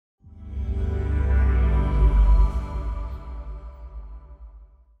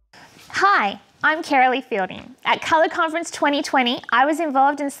Hi, I'm Carolee Fielding. At Colour Conference 2020, I was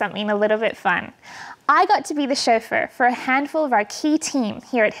involved in something a little bit fun. I got to be the chauffeur for a handful of our key team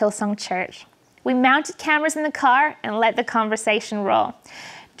here at Hillsong Church. We mounted cameras in the car and let the conversation roll.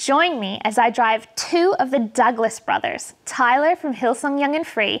 Join me as I drive two of the Douglas brothers, Tyler from Hillsong Young and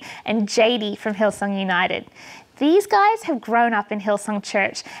Free and JD from Hillsong United. These guys have grown up in Hillsong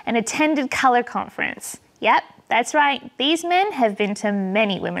Church and attended Colour Conference. Yep, that's right. These men have been to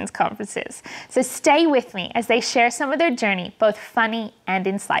many women's conferences. So stay with me as they share some of their journey, both funny and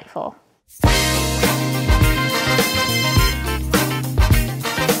insightful.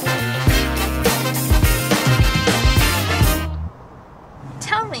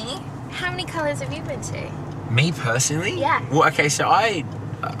 Tell me, how many colours have you been to? Me personally? Yeah. Well, okay, so I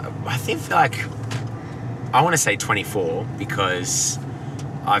think like, I want to say 24 because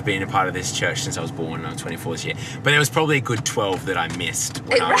I've been a part of this church since I was born and I'm 24 this year. But there was probably a good 12 that I missed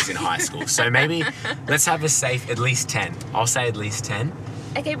when I was in high school. So maybe let's have a safe at least 10. I'll say at least 10.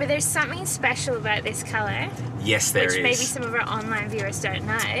 Okay, but there's something special about this colour. Yes, there is. Which maybe some of our online viewers don't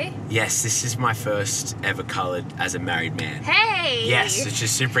know. Yes, this is my first ever coloured as a married man. Hey! Yes, which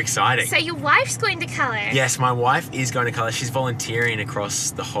is super exciting. So your wife's going to colour? Yes, my wife is going to colour. She's volunteering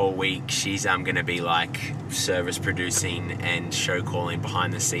across the whole week. She's going to be like service producing and show calling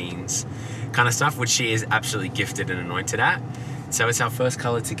behind the scenes kind of stuff, which she is absolutely gifted and anointed at. So it's our first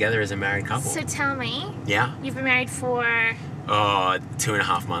colour together as a married couple. So tell me. Yeah? You've been married for... Oh,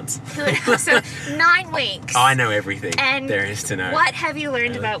 2.5 months. So 9 weeks. I know everything and there is to know. What have you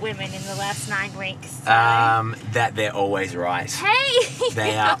learned about women in the last 9 weeks? That they're always right. Hey!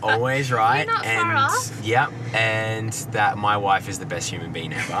 They are always right. You're not and far off. Yep. And that my wife is the best human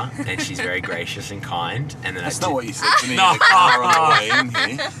being ever. And she's very gracious and kind. And then That's not what you said to me No. in the car on the way in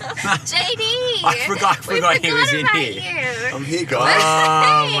here. JD! I forgot he was in about here. You. I'm here, guys.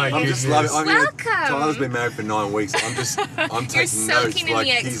 Oh my Hey. I'm goodness. just loving it. Welcome. Tyler's been married for 9 weeks. I'm taking soaking notes in like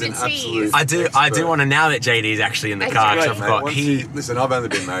the he's an expertise. absolute I do expert. want to now that JD is actually in the Okay. car Great, because I Mate, forgot once he. you- listen, I've only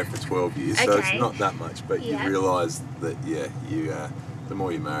been married for 12 years, so Okay. it's not that much. But Yeah. you realise that, the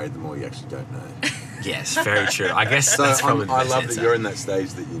more you're married, the more you actually don't know. Yes, very true. I guess So that's probably the I best love answer. that you're in that stage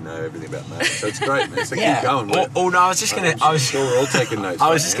that you know everything about marriage. So it's great, man. So Yeah. keep going. Oh, no, I was just gonna. I'm sure we're all taking notes. I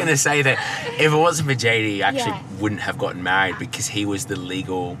right was just now. going to say that if it wasn't for JD, I actually Yeah. wouldn't have gotten married because he was the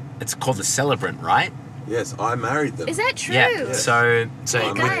legal. It's called the celebrant, right? Yes, I married them. Is that true? Yeah. So There you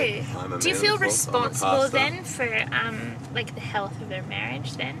I'm go. I'm a Do you man feel as well, so I'm a responsible pastor. then for like the health of their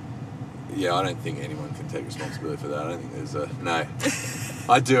marriage then? Yeah, I don't think anyone can take responsibility for that. I don't think there's no.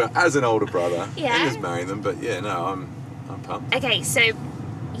 I do it as an older brother. Yeah. And just marrying them, but yeah, no, I'm pumped. Okay, so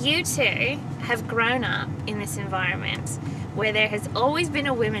you two have grown up in this environment where there has always been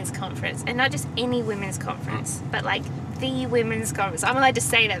a women's conference, and not just any women's conference, but like the women's conference. I'm allowed to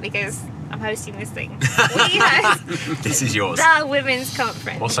say that because I'm hosting this thing. We host this is yours. the women's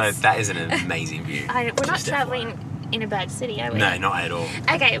conference. Also, that is an amazing view. We're not Just traveling in a bad city, are we? No, not at all.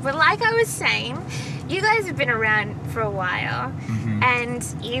 Okay, but like I was saying, you guys have been around for a while, and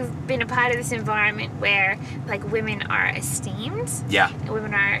you've been a part of this environment where like women are esteemed. Yeah.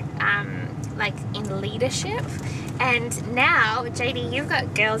 Women are like in leadership, and now JD, you've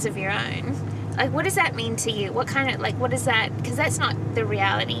got girls of your own. Like, what does that mean to you? What kind of what is that? Because that's not the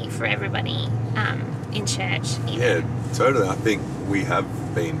reality for everybody in church either. Yeah, totally. I think we have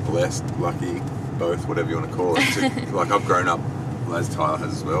been blessed, lucky, both, whatever you want to call it. Like, I've grown up, as Tyler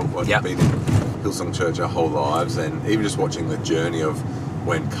has as well. Like, Yep. been in Hillsong Church our whole lives, and even just watching the journey of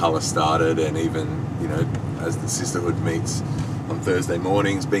when Colour started, and even, as the sisterhood meets on Thursday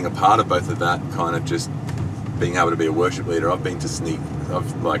mornings, being a part of both of that, kind of just being able to be a worship leader. I've been to sneak.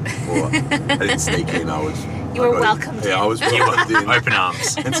 I didn't sneak in. You were welcomed Yeah, I was You welcomed in. open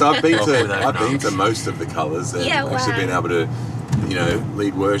arms. And so I've been Welcome with open I've been arms. to most of the colours, and Yeah, actually wow. been able to,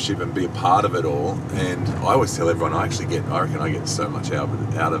 lead worship and be a part of it all. And I always tell everyone I reckon I get so much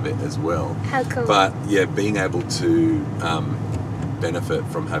out of it as well. How cool. But yeah, being able to benefit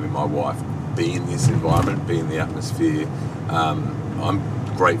from having my wife be in this environment, be in the atmosphere, I'm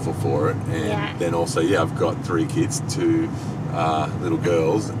grateful for it. And Yeah. then also, I've got 3 kids, 2 little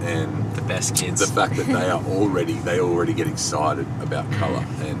girls, and The best kids. the fact that they already get excited about colour,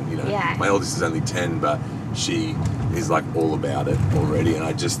 and Yeah. my oldest is only 10, but she is like all about it already, and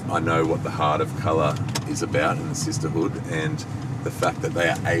I know what the heart of colour is about in the sisterhood, and the fact that they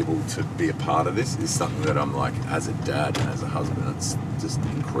are able to be a part of this is something that I'm like, as a dad and as a husband, it's just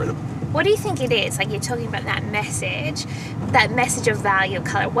incredible. What do you think it is? Like, you're talking about that message of value of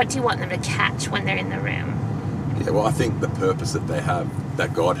colour. What do you want them to catch when they're in the room? Yeah, well, I think the purpose that they have,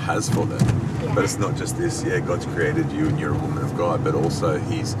 that God has for them, Yeah. but it's not just this, God's created you and you're a woman of God, but also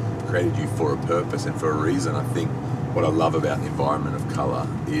He's created you for a purpose and for a reason. I think what I love about the environment of colour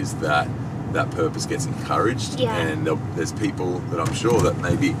is that purpose gets encouraged, and there's people that I'm sure that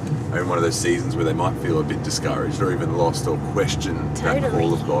maybe are in one of those seasons where they might feel a bit discouraged or even lost or question that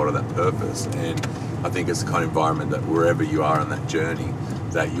call of God or that purpose. And I think it's the kind of environment that wherever you are on that journey,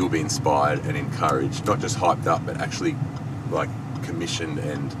 that you'll be inspired and encouraged, not just hyped up, but actually like commissioned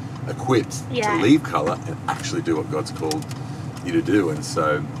and equipped to leave colour and actually do what God's called you to do. And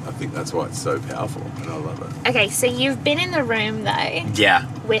so I think that's why it's so powerful, and I love it. Okay, so you've been in the room though,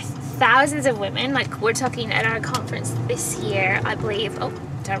 with thousands of women. Like, we're talking at our conference this year, I believe. Oh,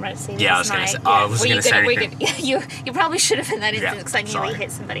 don't want to see this. I was going to say anything. You probably should have in that instance, because I nearly sorry.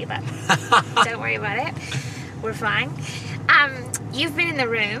 hit somebody, but don't worry about it. We're fine. You've been in the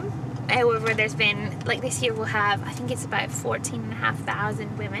room where there's been, like, this year we'll have, I think it's about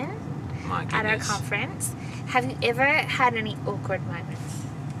 14,500 women at our conference. Have you ever had any awkward moments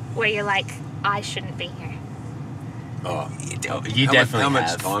where you're like, I shouldn't be here? Oh, you definitely How much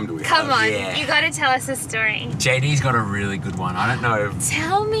have. time do we Come have? on, you got to tell us a story. JD's got a really good one. I don't know.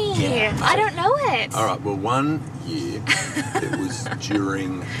 Tell me. Yeah. I don't know it. All right, well, one year, it was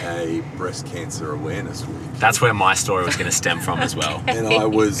during a breast cancer awareness week. That's where my story was going to stem from as well. And I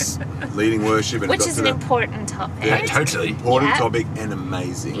was leading worship. And Which is an important topic. Yeah, totally. Important topic and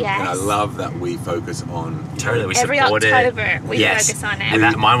amazing. Yes. And I love that we focus on... Totally, we Every support October, it. we focus on it.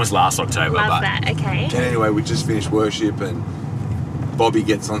 And mine was last October. Love that, okay. And anyway, we just finished worship, and Bobbie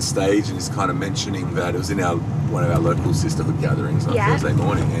gets on stage and is kind of mentioning that it was in one of our local sisterhood gatherings on Thursday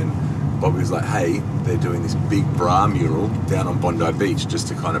morning, and Bobbie was like, hey, they're doing this big bra mural down on Bondi Beach just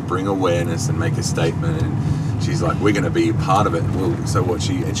to kind of bring awareness and make a statement. And she's like, we're going to be a part of it.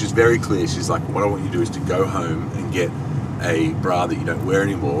 And she's very clear. She's like, what I want you to do is to go home and get a bra that you don't wear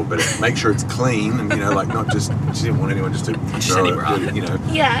anymore, but make sure it's clean, and like not just, she didn't want anyone just to throw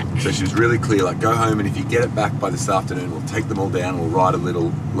it, Yeah. So she was really clear, like, go home, and if you get it back by this afternoon, we'll take them all down, we'll write a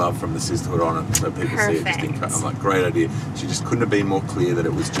little love from the sisterhood on it so people see it. I'm like, great idea. She just couldn't have been more clear that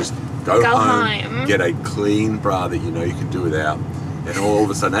it was just go home, get a clean bra that you can do without. And all of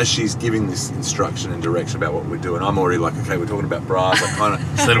a sudden, as she's giving this instruction and direction about what we're doing, I'm already like, okay, we're talking about bras. I kind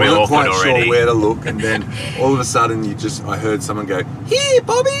of wasn't quite sure where to look. And then all of a sudden, I heard someone go, here,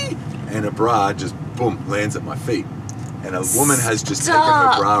 Bobbie! And a bra just, boom, lands at my feet. And a woman has just taken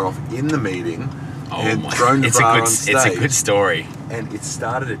her bra off in the meeting and thrown the bra on stage. It's a good story. And it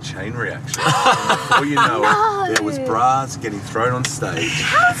started a chain reaction. And before you know it, there was bras getting thrown on stage.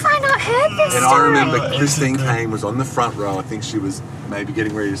 How have I not heard this And story? I remember Christine Kane was on the front row. I think she was maybe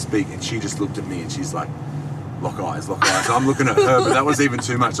getting ready to speak, and she just looked at me and she's like, lock eyes. So I'm looking at her, but that was even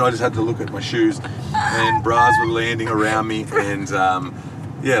too much. So I just had to look at my shoes, and bras were landing around me. And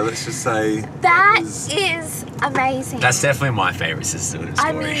let's just say that is amazing. That's definitely my favourite sisterhood story.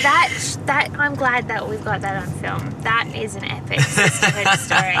 I mean, that I'm glad that we've got that on film. That is an epic sisterhood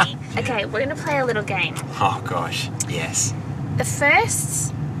story. Okay, we're going to play a little game. Oh, gosh. Yes. The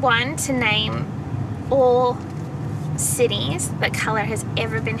first one to name all cities that colour has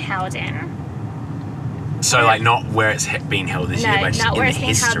ever been held in. So, like, not where it's been held this year, but just not where in it's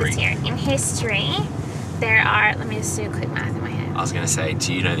been held this year. In history, there are, let me just do a quick math in my head. I was going to say,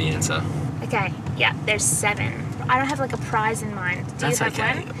 do you know the answer? Okay, yeah, there's 7. I don't have like a prize in mind. Do you have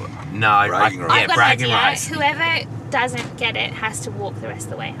one? No, bragging rights. I've got bragging an idea. rights. Whoever doesn't get it has to walk the rest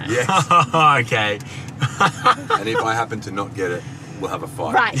of the way home. Yes. Okay. And if I happen to not get it, we'll have a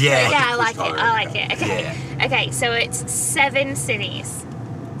fight. Right. Yeah. I like it. Okay. Yeah. Okay, so it's 7 cities.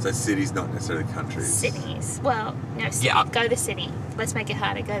 So cities, not necessarily countries. Cities. Well, no, city. Yeah. Go the city. Let's make it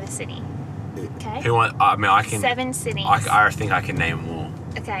harder. Go the city. Okay. I can. 7 cities. I think I can name them all.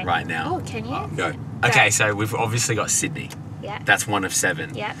 Okay. Right now. Oh, can you? Go. Okay, so we've obviously got Sydney. Yeah. That's one of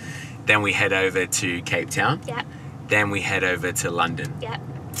 7. Yeah. Then we head over to Cape Town. Yeah. Then we head over to London. Yeah.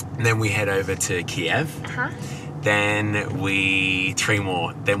 Then we head over to Kiev. Uh-huh. Then 3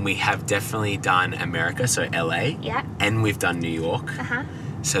 more. Then we have definitely done America, so LA. Yeah. And we've done New York. Uh-huh.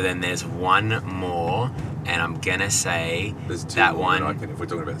 So then there's 1 more, and I'm gonna say There's 2 that more one. that if we're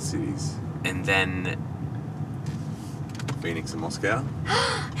talking about cities. And then Phoenix and Moscow.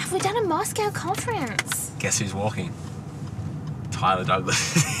 Have we done a Moscow conference? guess who's walking? Tyler Douglas.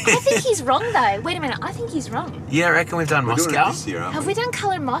 I think he's wrong though. Wait a minute, I think he's wrong. Yeah, I reckon we've done We're doing it Moscow. this year, aren't Have we done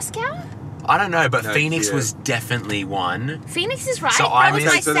Colour Moscow? I don't know, but No, Phoenix yeah. was definitely one. Phoenix is right. So that I'm was in-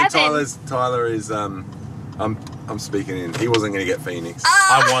 my So then 7. Tyler is I'm speaking in. He wasn't going to get Phoenix.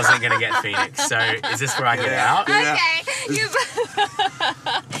 I wasn't going to get Phoenix. So is this where I get out? Okay.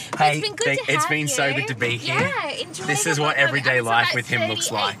 Hey, It's been good to it's have been so you. good to be here. Yeah, enjoy This the is what walk. everyday It's life about with him looks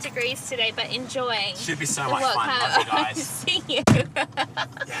 38 like. degrees today, but enjoying. Should be so the much walk fun. home. Love you guys. See you.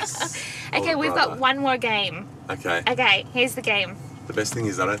 Yes. Okay, Oh, we've brother. got one more game. Okay. Okay, here's the game. The best thing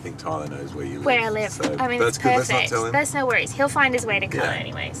is I don't think Tyler knows where you live. Where I live. So I mean, that's it's good. perfect. Let's not tell him. There's no worries. He'll find his way to Colour Yeah.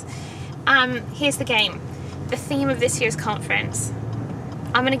 anyways. Here's the game. The theme of this year's conference.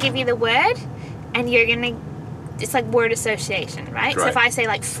 I'm going to give you the word, and you're going to... It's like word association, right? So Great. if I say,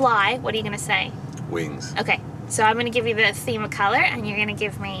 like, fly, what are you going to say? Wings. Okay, so I'm going to give you the theme of colour, and you're going to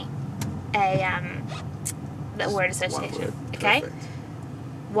give me the word association. One word. Okay? Perfect.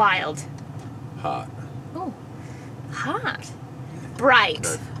 Wild. Heart. Ooh. Heart. Bright.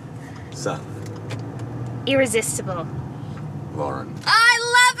 No. Sun. Irresistible. Lauren.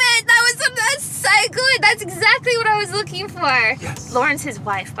 I love it! That's so good! That's exactly what I was looking for. Yes. Lauren's his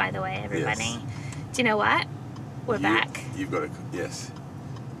wife, by the way, everybody. Yes. Do you know what? We're back. You've got to. Yes.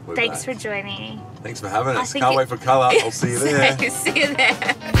 We're Thanks back. for joining me. Thanks for having I us. think Can't it- wait for Colour. I'll see you there. See you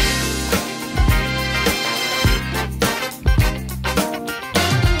there.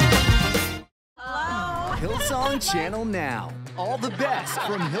 Hillsong Channel now. All the best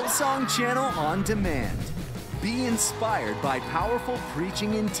from Hillsong Channel on demand. Be inspired by powerful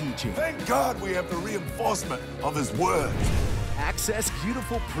preaching and teaching. Thank God we have the reinforcement of His Word. Access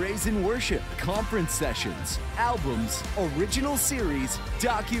beautiful praise and worship, conference sessions, albums, original series,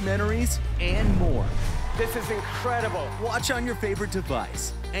 documentaries, and more. This is incredible. Watch on your favorite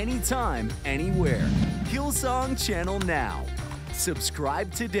device, anytime, anywhere. Hillsong Channel now.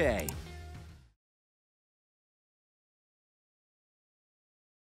 Subscribe today.